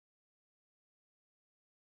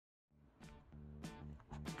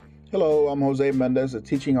Hello, I'm Jose Mendez, a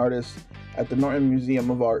teaching artist at the Norton Museum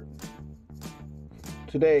of Art.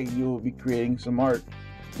 Today you will be creating some art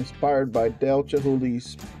inspired by Dale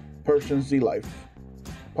Chihuly's Persian Sealife,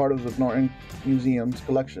 part of the Norton Museum's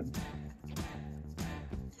collection.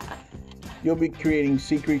 You'll be creating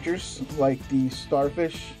sea creatures like the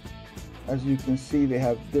starfish. As you can see, they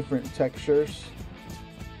have different textures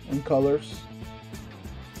and colors.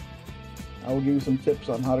 I will give you some tips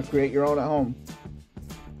on how to create your own at home.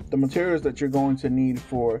 The materials that you're going to need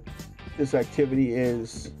for this activity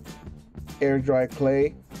is air dry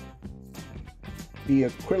clay, the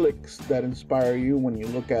acrylics that inspire you when you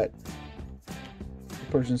look at the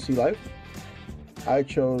Persian Sealife. I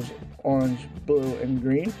chose orange, blue, and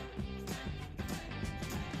green.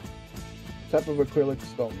 Type of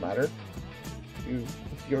acrylics don't matter. It's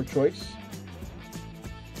your choice.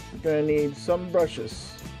 You're going to need some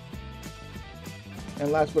brushes.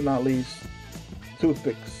 And last but not least,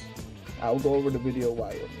 toothpicks. I'll go over the video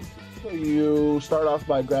why you'll need to. So you start off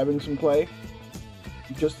by grabbing some clay,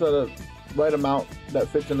 just the right amount that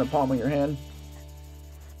fits in the palm of your hand.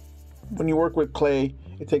 When you work with clay,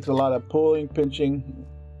 it takes a lot of pulling, pinching,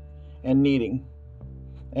 and kneading.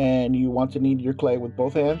 And you want to knead your clay with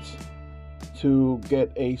both hands to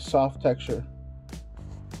get a soft texture.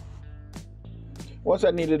 Once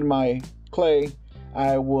I kneaded my clay,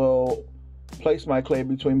 I will place my clay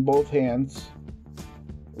between both hands.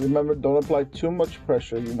 Remember, don't apply too much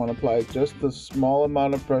pressure. You want to apply just a small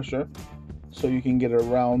amount of pressure so you can get a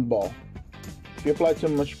round ball. If you apply too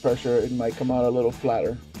much pressure, it might come out a little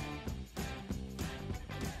flatter.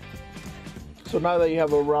 So now that you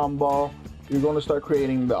have a round ball, you're going to start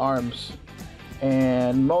creating the arms.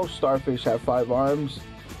 And most starfish have 5 arms.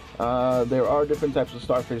 There are different types of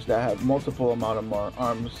starfish that have multiple amount of more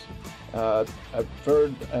arms. I've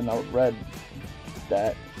heard and I've read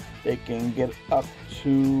that they can get up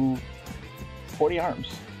to 40 arms.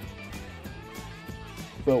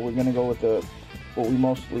 But we're gonna go with what we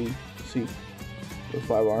mostly see with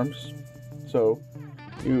 5 arms. So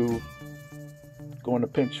you going to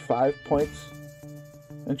pinch 5 points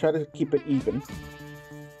and try to keep it even.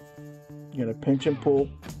 You're gonna pinch and pull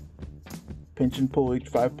each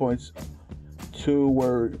 5 points to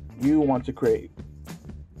where you want to create.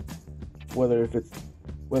 Whether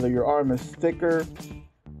your arm is thicker,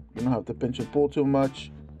 you don't have to pinch and pull too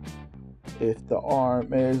much. If the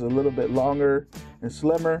arm is a little bit longer and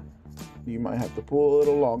slimmer, you might have to pull a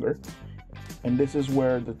little longer. And this is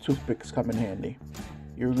where the toothpicks come in handy.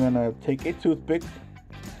 You're gonna take a toothpick,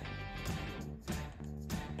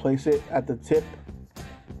 place it at the tip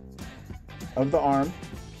of the arm,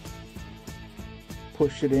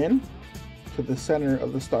 push it in to the center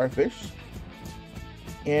of the starfish,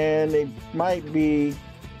 and it might be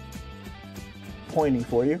pointing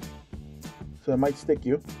for you, so it might stick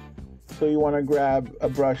you. So you want to grab a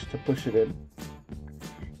brush to push it in,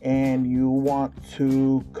 and you want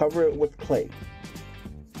to cover it with clay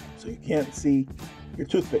so you can't see your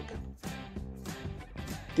toothpick.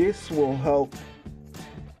 This will help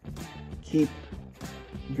keep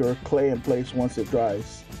your clay in place once it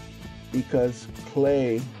dries, because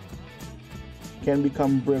clay can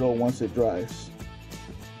become brittle once it dries,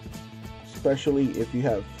 especially if you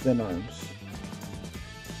have thin arms.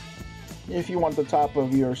 If you want the top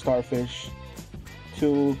of your starfish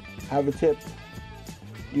to have a tip,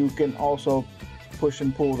 you can also push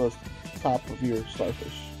and pull the top of your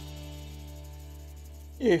starfish.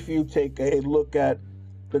 If you take a look at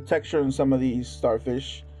the texture in some of these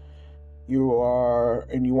starfish, you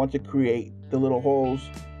want to create the little holes,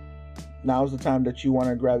 now's the time that you want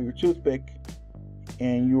to grab your toothpick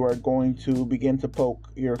and you are going to begin to poke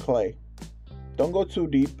your clay. Don't go too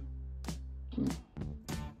deep.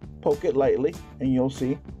 Poke it lightly and you'll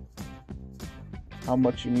see how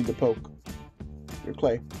much you need to poke your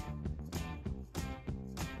clay.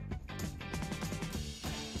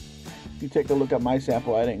 If you take a look at my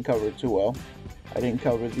sample, I didn't cover it too well. I didn't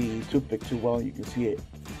cover the toothpick too well. You can see it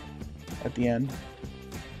at the end.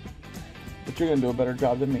 But you're going to do a better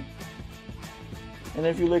job than me. And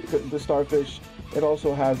if you look at the starfish, it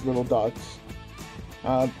also has little dots.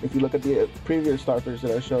 If you look at the previous starfish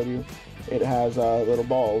that I showed you, it has little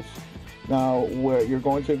balls. Now, where you're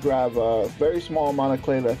going to grab a very small amount of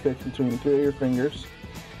clay that fits between 3 of your fingers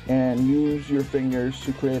and use your fingers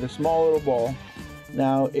to create a small little ball.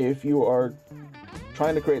 Now, if you are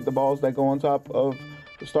trying to create the balls that go on top of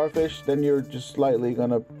the starfish, then you're just slightly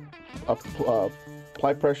going to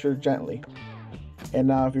apply pressure gently. And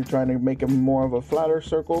now if you're trying to make it more of a flatter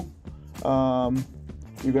circle,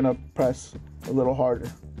 you're going to press a little harder.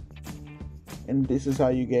 And this is how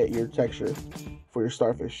you get your texture for your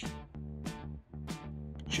starfish.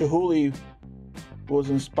 Chihuly was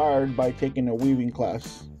inspired by taking a weaving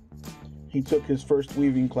class. He took his first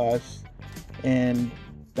weaving class, and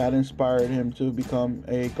that inspired him to become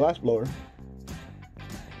a glassblower.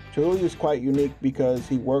 Chihuly is quite unique because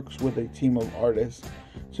he works with a team of artists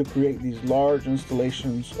to create these large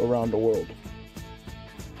installations around the world.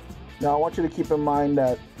 Now I want you to keep in mind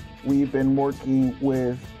that we've been working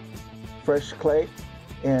with fresh clay,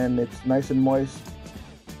 and it's nice and moist,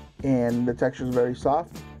 and the texture is very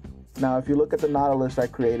soft. Now if you look at the Nautilus I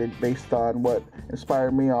created based on what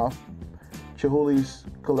inspired me off Chihuly's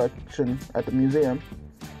collection at the museum,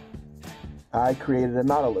 I created a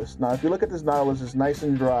Nautilus. Now if you look at this Nautilus, it's nice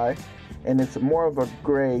and dry, and it's more of a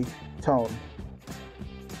gray tone.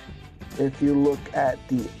 If you look at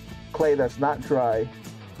the clay that's not dry,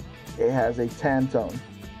 it has a tan tone.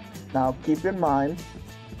 Now keep in mind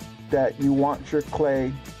that you want your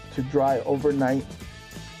clay to dry overnight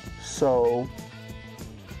so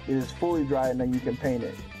it is fully dry, and then you can paint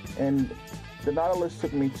it. And the Nautilus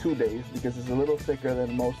took me 2 days because it's a little thicker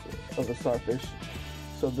than most of the starfish.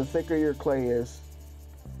 So the thicker your clay is,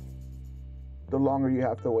 the longer you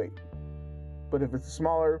have to wait. But if it's a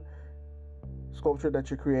smaller sculpture that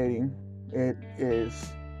you're creating,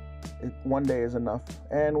 1 day is enough.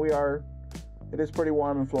 And it is pretty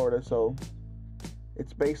warm in Florida, so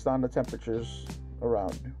it's based on the temperatures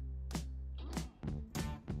around.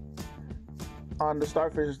 On the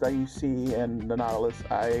starfishes that you see in the Nautilus,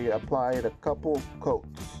 I applied a couple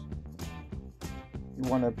coats. You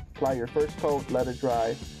want to apply your first coat, let it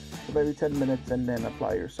dry for maybe 10 minutes, and then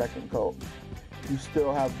apply your second coat. If you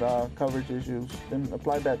still have coverage issues, then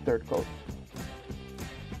apply that third coat.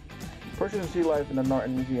 Persian Sealife in the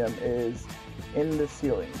Norton Museum is in the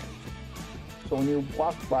ceiling. So when you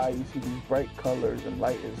walk by, you see these bright colors and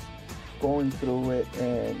light is going through it,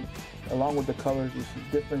 and along with the colors, you see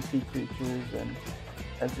different sea creatures. And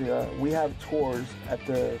as we have tours at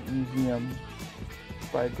the museum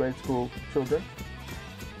by grade school children,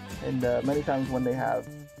 and many times when they have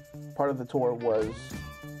part of the tour was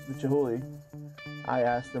the Chihuly, I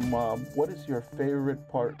asked them, what is your favorite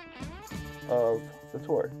part of the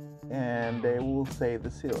tour? And they will say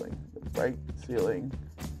the ceiling, the bright ceiling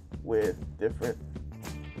with different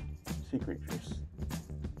sea creatures.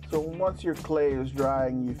 So once your clay is dry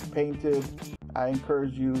and you've painted, I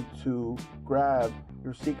encourage you to grab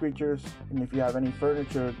your sea creatures, and if you have any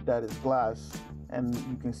furniture that is glass and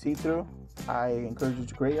you can see through, I encourage you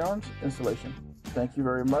to create your own installation. Thank you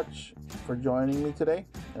very much for joining me today,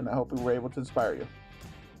 and I hope we were able to inspire you.